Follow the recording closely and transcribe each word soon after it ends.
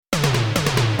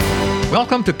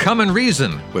Welcome to Come and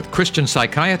Reason with Christian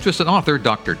psychiatrist and author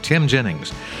Dr. Tim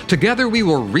Jennings. Together we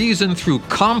will reason through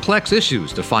complex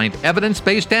issues to find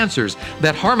evidence-based answers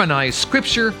that harmonize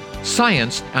Scripture,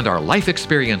 science, and our life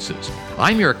experiences.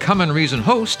 I'm your Come and Reason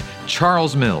host,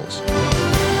 Charles Mills.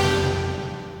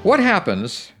 What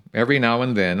happens every now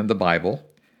and then in the Bible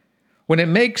when it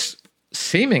makes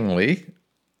seemingly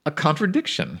a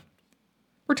contradiction?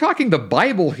 We're talking the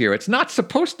Bible here. It's not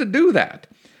supposed to do that.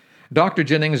 Dr.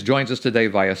 Jennings joins us today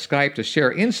via Skype to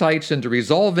share insights into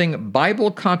resolving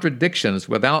Bible contradictions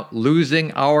without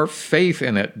losing our faith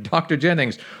in it. Dr.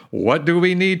 Jennings, what do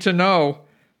we need to know?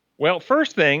 Well,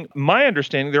 first thing, my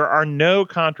understanding, there are no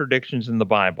contradictions in the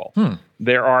Bible.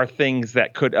 There are things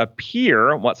that could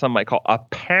appear, what some might call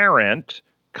apparent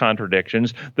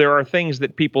contradictions. There are things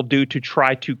that people do to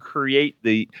try to create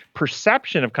the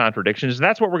perception of contradictions. And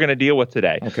that's what we're going to deal with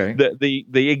today. Okay.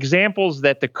 The examples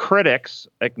that the critics,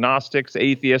 agnostics,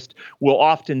 atheists, will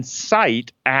often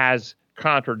cite as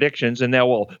contradictions, and they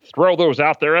will throw those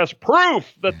out there as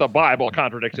proof that the Bible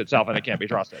contradicts itself and it can't be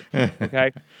trusted.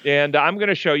 Okay? And I'm going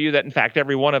to show you that, in fact,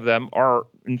 every one of them are,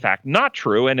 in fact, not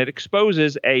true, and it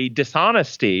exposes a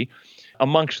dishonesty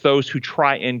amongst those who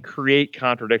try and create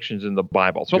contradictions in the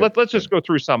Bible. So let's just go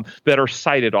through some that are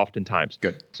cited oftentimes.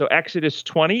 Good. So Exodus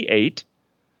 28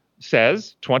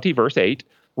 says, 20 verse 8,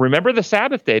 remember the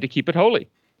Sabbath day to keep it holy.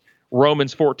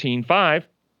 Romans 14:5,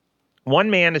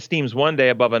 one man esteems one day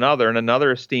above another, and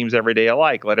another esteems every day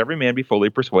alike. Let every man be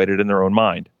fully persuaded in their own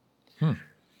mind.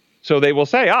 So they will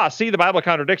say, see, the Bible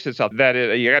contradicts itself, that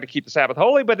you got to keep the Sabbath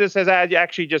holy, but it says you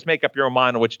actually just make up your own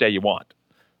mind on which day you want.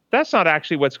 That's not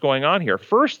actually what's going on here.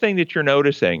 First thing that you're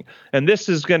noticing, and this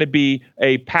is going to be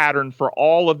a pattern for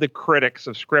all of the critics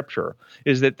of Scripture,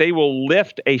 is that they will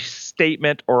lift a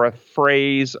statement or a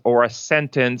phrase or a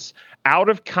sentence out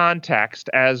of context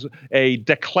as a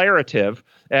declarative,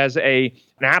 as an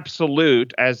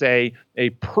absolute, as a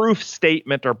proof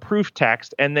statement or proof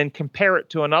text, and then compare it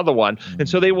to another one. And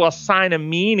so they will assign a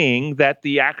meaning that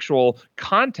the actual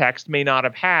context may not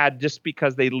have had just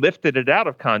because they lifted it out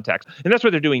of context. And that's what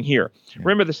they're doing here.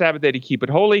 Remember the Sabbath day to keep it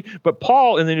holy. But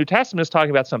Paul in the New Testament is talking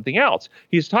about something else.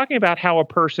 He's talking about how a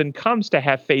person comes to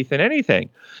have faith in anything.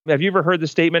 Have you ever heard the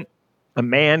statement, a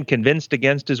man convinced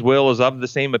against his will is of the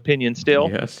same opinion still?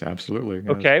 Yes, absolutely. Yes.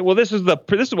 Okay, well, this is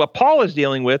what Paul is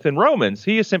dealing with in Romans.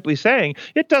 He is simply saying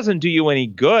it doesn't do you any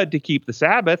good to keep the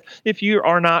Sabbath if you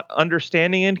are not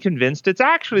understanding and convinced it's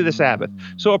actually the Sabbath.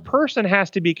 So a person has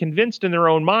to be convinced in their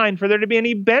own mind for there to be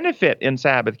any benefit in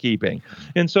Sabbath keeping.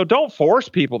 And so don't force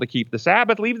people to keep the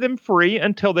Sabbath. Leave them free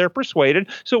until they're persuaded.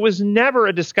 So it was never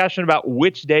a discussion about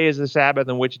which day is the Sabbath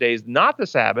and which day is not the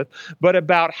Sabbath, but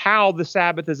about how the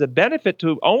Sabbath is a benefit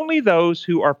to only those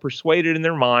who are persuaded in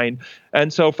their mind.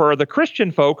 And so for the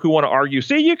Christian folk who want to argue,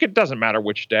 it doesn't matter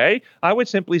which day, I would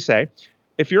simply say,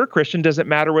 if you're a Christian, does it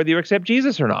matter whether you accept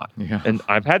Jesus or not? Yeah. And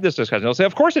I've had this discussion. They'll say,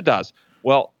 of course it does.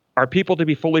 Well, are people to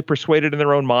be fully persuaded in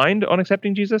their own mind on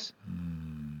accepting Jesus?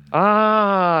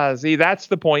 See, that's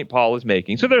the point Paul is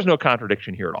making. So there's no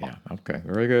contradiction here at all. Yeah, okay,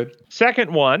 very good.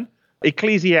 Second one,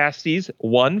 Ecclesiastes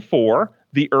 1:4,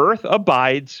 the earth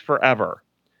abides forever.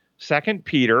 2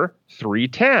 Peter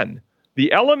 3:10,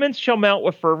 the elements shall melt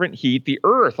with fervent heat, the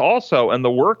earth also, and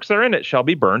the works therein it shall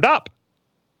be burned up.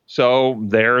 So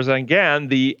there's, again,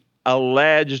 the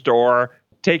alleged or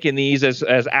taking these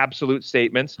as absolute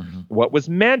statements. What was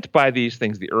meant by these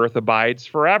things? The earth abides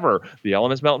forever. The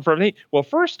elements melt in fervent heat. Well,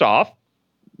 first off,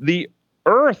 the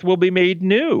earth will be made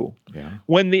new. Yeah.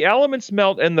 When the elements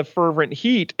melt in the fervent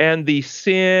heat and the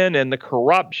sin and the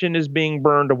corruption is being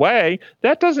burned away,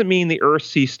 that doesn't mean the earth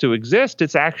ceased to exist.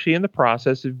 It's actually in the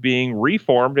process of being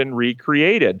reformed and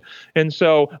recreated. And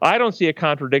so I don't see a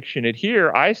contradiction in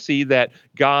here. I see that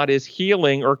God is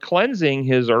healing or cleansing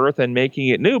his earth and making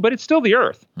it new, but it's still the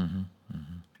earth.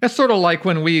 That's sort of like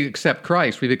when we accept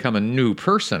Christ, we become a new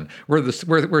person.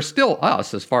 We're still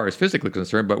us as far as physically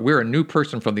concerned, but we're a new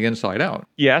person from the inside out.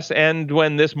 Yes, and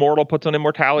when this mortal puts on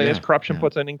immortality, this corruption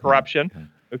puts on incorruption.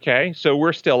 Okay, so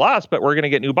we're still us, but we're going to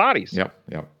get new bodies.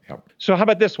 Yep. So how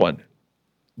about this one?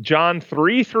 John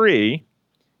 3:3,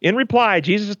 in reply,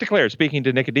 Jesus declared, speaking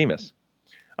to Nicodemus,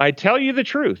 I tell you the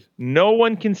truth, no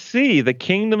one can see the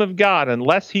kingdom of God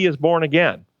unless he is born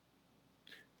again.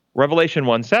 Revelation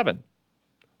 1:7.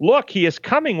 Look, he is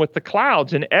coming with the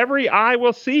clouds, and every eye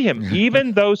will see him,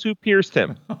 even those who pierced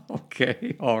him.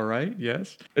 Okay, all right,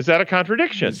 yes. Is that a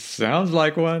contradiction? It sounds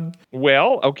like one.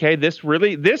 Well, okay, this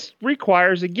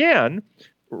requires, again,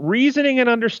 reasoning and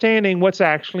understanding what's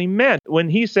actually meant. When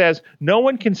he says, no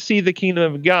one can see the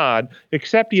kingdom of God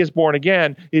except he is born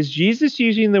again, is Jesus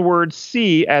using the word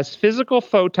see as physical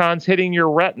photons hitting your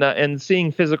retina and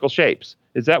seeing physical shapes?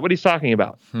 Is that what he's talking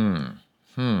about?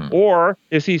 Or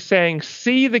is he saying,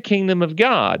 see the kingdom of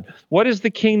God? What is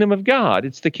the kingdom of God?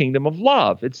 It's the kingdom of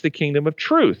love. It's the kingdom of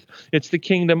truth. It's the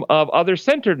kingdom of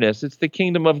other-centeredness. It's the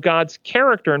kingdom of God's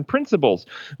character and principles.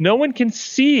 No one can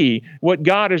see what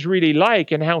God is really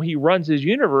like and how he runs his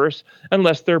universe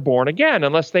unless they're born again,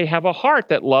 unless they have a heart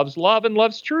that loves love and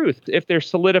loves truth. If they're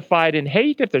solidified in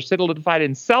hate, if they're solidified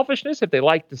in selfishness, if they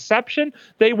like deception,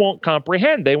 they won't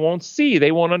comprehend. They won't see.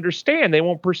 They won't understand. They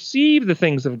won't perceive the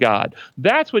things of God.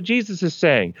 That's what Jesus is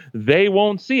saying. They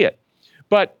won't see it.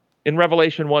 But in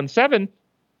Revelation 1:7,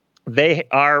 they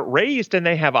are raised and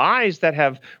they have eyes that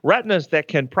have retinas that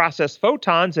can process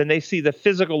photons, and they see the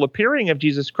physical appearing of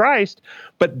Jesus Christ,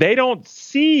 but they don't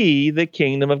see the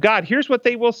kingdom of God. Here's what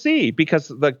they will see, because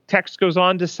the text goes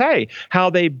on to say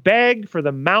how they beg for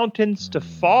the mountains to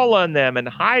fall on them and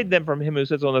hide them from him who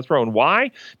sits on the throne. Why?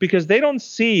 Because they don't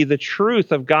see the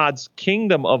truth of God's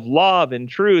kingdom of love and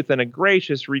truth and a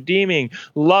gracious, redeeming,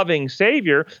 loving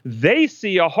Savior. They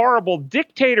see a horrible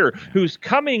dictator who's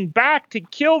coming back to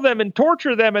kill them and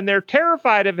torture them, and they're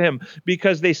terrified of him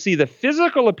because they see the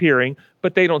physical appearing,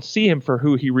 but they don't see him for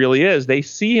who he really is. They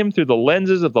see him through the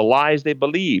lenses of the lies they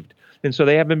believed. And so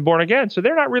they have been born again. So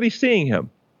they're not really seeing him.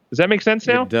 Does that make sense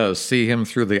now? It does. See him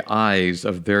through the eyes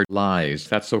of their lies.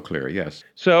 That's so clear, yes.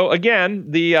 So again,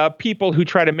 the people who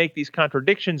try to make these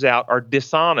contradictions out are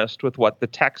dishonest with what the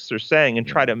texts are saying and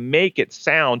try to make it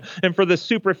sound. And for the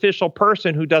superficial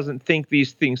person who doesn't think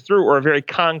these things through or are very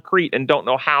concrete and don't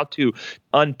know how to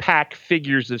unpack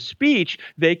figures of speech,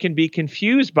 they can be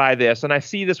confused by this. And I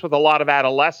see this with a lot of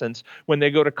adolescents when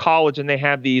they go to college and they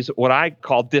have these, what I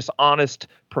call dishonest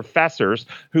professors,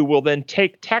 who will then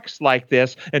take texts like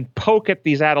this and poke at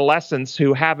these adolescents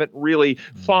who haven't really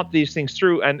thought these things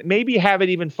through and maybe haven't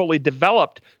even fully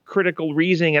developed critical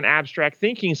reasoning and abstract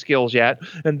thinking skills yet,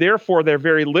 and therefore they're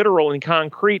very literal and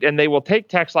concrete, and they will take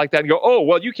texts like that and go, oh,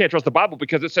 well, you can't trust the Bible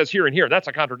because it says here and here. That's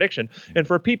a contradiction. And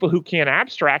for people who can't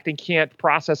abstract and can't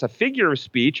process a figure of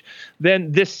speech,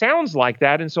 then this sounds like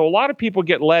that. And so a lot of people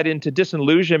get led into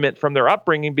disillusionment from their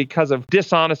upbringing because of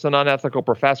dishonest and unethical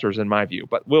professors, in my view.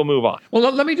 But we'll move on.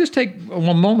 Well, let me just take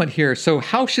one moment here. So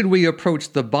how should we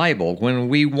approach the Bible when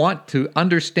we want to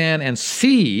understand and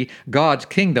see God's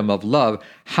kingdom of love?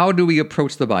 How do we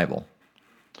approach the Bible?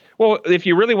 Well, if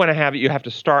you really want to have it, you have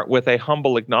to start with a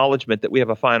humble acknowledgement that we have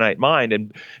a finite mind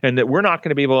and that we're not going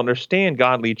to be able to understand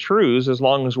godly truths as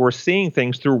long as we're seeing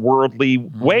things through worldly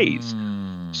ways.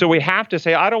 So we have to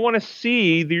say, I don't want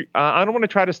to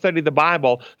try to study the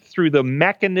Bible through the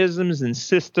mechanisms and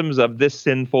systems of this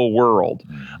sinful world.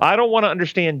 I don't want to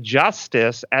understand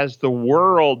justice as the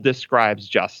world describes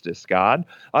justice, God.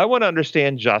 I want to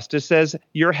understand justice as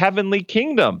your heavenly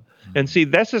kingdom. And see,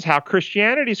 this is how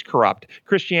Christianity is corrupt.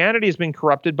 Christianity has been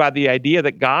corrupted by the idea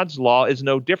that God's law is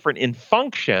no different in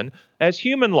function as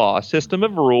human law, a system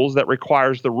of rules that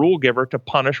requires the rule giver to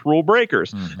punish rule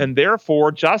breakers. And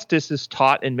therefore, justice is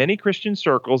taught in many Christian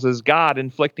circles as God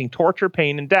inflicting torture,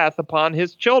 pain, and death upon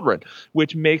his children,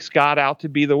 which makes God out to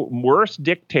be the worst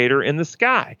dictator in the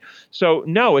sky. So,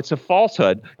 no, it's a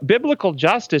falsehood. Biblical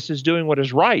justice is doing what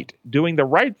is right, doing the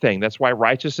right thing. That's why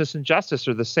righteousness and justice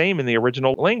are the same in the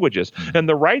original languages. And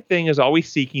the right thing is always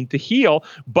seeking to heal,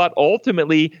 but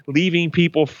ultimately leaving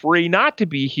people free not to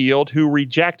be healed who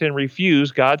reject and refuse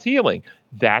God's healing.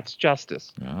 That's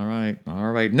justice. All right.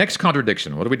 Next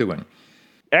contradiction. What are we doing?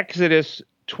 Exodus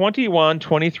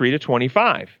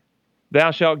 21:23-25.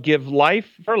 Thou shalt give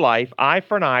life for life, eye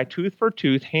for an eye, tooth for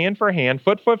tooth, hand for hand,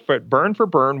 foot for foot, burn for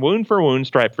burn, wound for wound,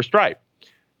 stripe for stripe.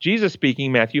 Jesus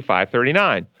speaking, Matthew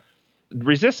 5:39.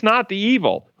 Resist not the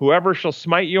evil. Whoever shall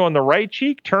smite you on the right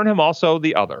cheek, turn him also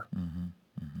the other.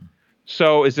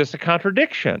 So is this a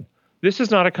contradiction? This is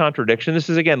not a contradiction. This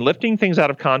is, again, lifting things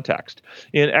out of context.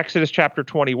 In Exodus chapter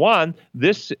 21,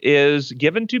 this is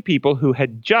given to people who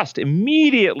had just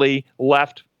immediately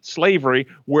left slavery,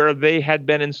 where they had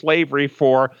been in slavery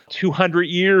for 200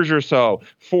 years or so.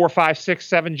 4, 5, 6,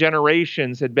 7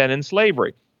 generations had been in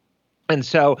slavery. And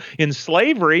so in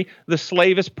slavery, the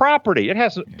slave is property.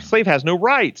 Slave has no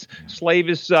rights. Slave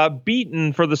is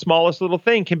beaten for the smallest little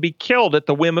thing, can be killed at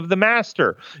the whim of the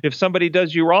master. If somebody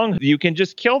does you wrong, you can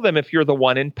just kill them if you're the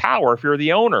one in power, if you're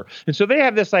the owner. And so they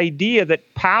have this idea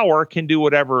that power can do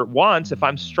whatever it wants. If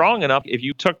I'm strong enough, if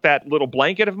you took that little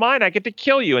blanket of mine, I get to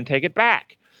kill you and take it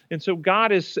back. And so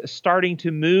God is starting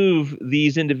to move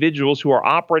these individuals who are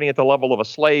operating at the level of a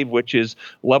slave, which is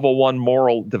level 1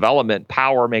 moral development,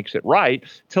 power makes it right,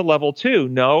 to level 2.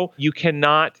 No, you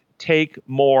cannot take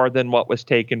more than what was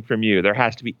taken from you. There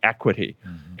has to be equity.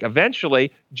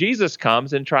 Eventually, Jesus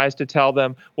comes and tries to tell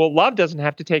them, well, love doesn't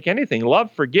have to take anything.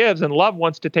 Love forgives, and love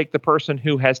wants to take the person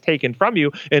who has taken from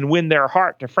you and win their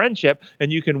heart to friendship.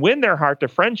 And you can win their heart to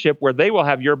friendship where they will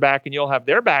have your back and you'll have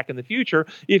their back in the future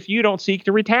if you don't seek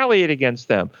to retaliate against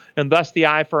them. And thus the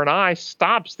eye for an eye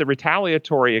stops the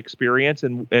retaliatory experience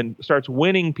and starts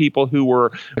winning people who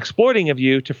were exploiting of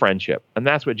you to friendship. And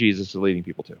that's what Jesus is leading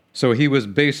people to. So he was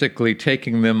basically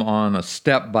taking them on a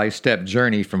step-by-step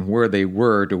journey from where they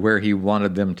were to where he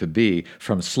wanted them to be,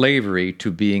 from slavery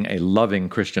to being a loving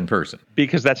Christian person.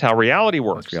 Because that's how reality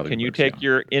works. Can you take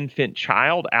your infant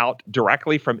child out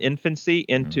directly from infancy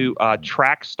into a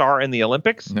track star in the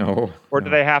Olympics? No. Or do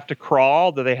they have to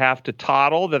crawl? Do they have to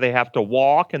toddle? Do they have to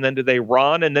walk? And then do they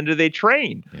run? And then do they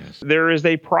train? Yes. There is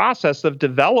a process of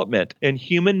development, and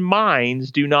human minds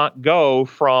do not go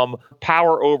from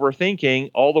power over thinking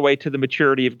all the way to the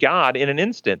maturity of God in an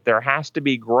instant. There has to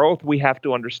be growth. We have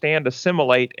to understand,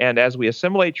 assimilate, and as we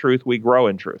assimilate truth, we grow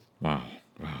in truth. Wow.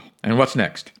 And what's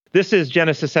next? This is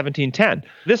Genesis 17:10.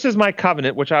 This is my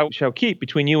covenant which I shall keep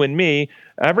between you and me.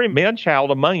 Every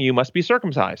man-child among you must be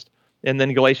circumcised. And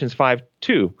then Galatians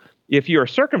 5:2. If you are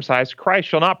circumcised, Christ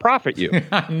shall not profit you.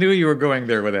 I knew you were going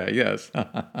there with that, yes.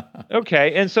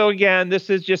 Okay, and so again, this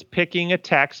is just picking a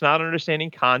text, not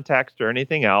understanding context or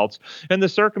anything else. And the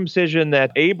circumcision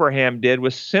that Abraham did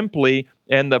was simply,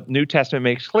 and the New Testament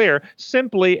makes clear,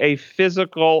 simply a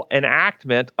physical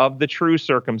enactment of the true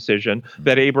circumcision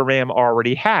that Abraham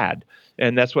already had.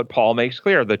 And that's what Paul makes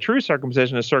clear. The true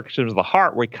circumcision is circumcision of the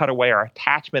heart. We cut away our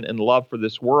attachment and love for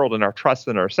this world and our trust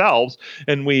in ourselves,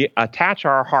 and we attach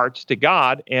our hearts to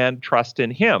God and trust in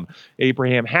him.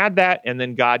 Abraham had that, and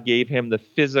then God gave him the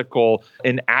physical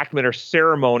enactment or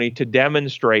ceremony to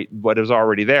demonstrate what is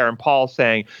already there. And Paul's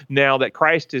saying, now that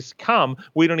Christ has come,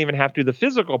 we don't even have to do the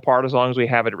physical part as long as we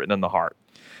have it written in the heart.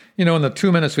 You know, in the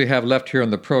 2 minutes we have left here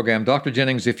on the program, Dr.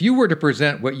 Jennings, if you were to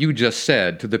present what you just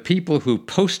said to the people who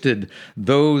posted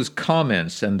those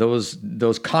comments and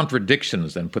those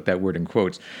contradictions, and put that word in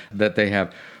quotes, that they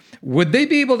have, would they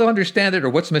be able to understand it, or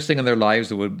what's missing in their lives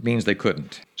that means they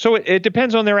couldn't? So it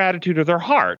depends on their attitude or their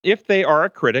heart. If they are a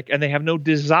critic and they have no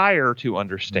desire to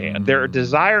understand, their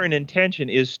desire and intention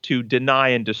is to deny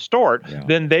and distort,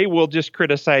 then they will just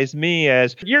criticize me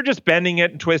as, you're just bending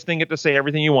it and twisting it to say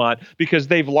everything you want, because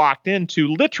they've locked into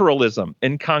literalism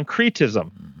and concretism.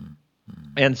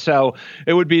 And so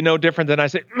it would be no different than I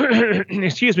say,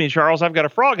 excuse me, Charles, I've got a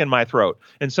frog in my throat.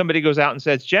 And somebody goes out and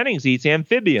says, Jennings eats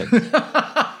amphibians.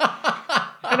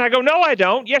 And I go, no, I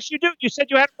don't. Yes, you do. You said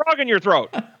you had a frog in your throat.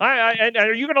 And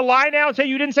are you going to lie now and say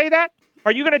you didn't say that?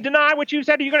 Are you going to deny what you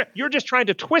said? You're just trying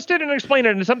to twist it and explain it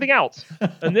into something else.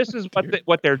 And this is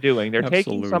what they're doing. They're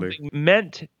taking something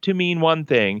meant to mean one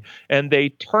thing, and they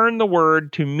turn the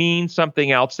word to mean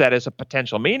something else that is a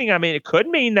potential meaning. I mean, it could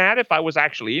mean that if I was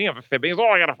actually eating amphibians. Oh,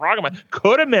 I got a frog in my.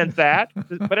 Could have meant that,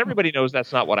 but everybody knows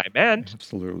that's not what I meant.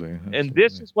 Absolutely. And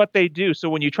this is what they do. So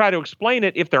when you try to explain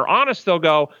it, if they're honest, they'll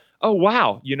go, oh,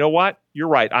 wow, you know what? You're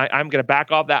right. I'm going to back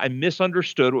off that. I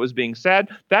misunderstood what was being said.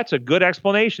 That's a good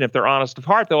explanation. If they're honest of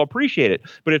heart, they'll appreciate it.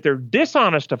 But if they're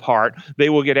dishonest of heart, they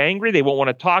will get angry. They won't want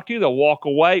to talk to you. They'll walk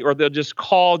away, or they'll just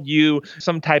call you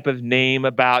some type of name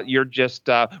about you're just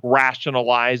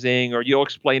rationalizing, or you'll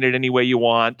explain it any way you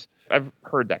want. I've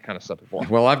heard that kind of stuff before.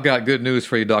 Well, I've got good news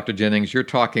for you, Dr. Jennings. You're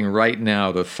talking right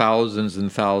now to thousands and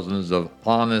thousands of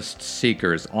honest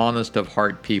seekers, honest of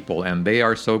heart people, and they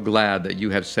are so glad that you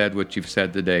have said what you've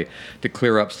said today to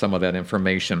clear up some of that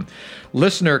information.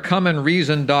 Listener,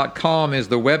 comeandreason.com is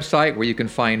the website where you can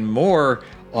find more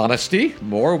honesty,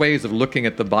 more ways of looking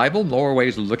at the Bible, more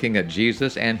ways of looking at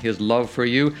Jesus and his love for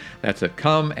you. That's at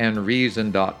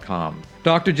comeandreason.com.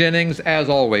 Dr. Jennings, as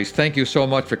always, thank you so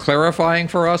much for clarifying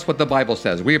for us what the Bible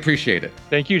says. We appreciate it.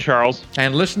 Thank you, Charles.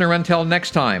 And listener, until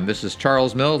next time, this is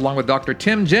Charles Mills along with Dr.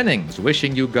 Tim Jennings,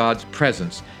 wishing you God's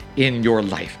presence in your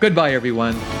life. Goodbye,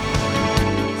 everyone.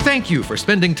 Thank you for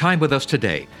spending time with us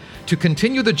today. To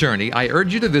continue the journey, I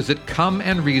urge you to visit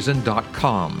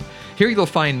comeandreason.com. Here you'll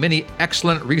find many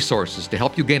excellent resources to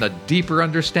help you gain a deeper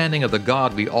understanding of the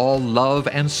God we all love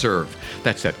and serve.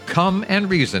 That's at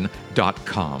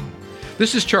comeandreason.com.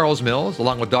 This is Charles Mills,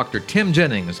 along with Dr. Tim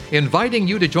Jennings, inviting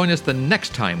you to join us the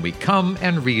next time we come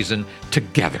and reason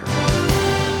together.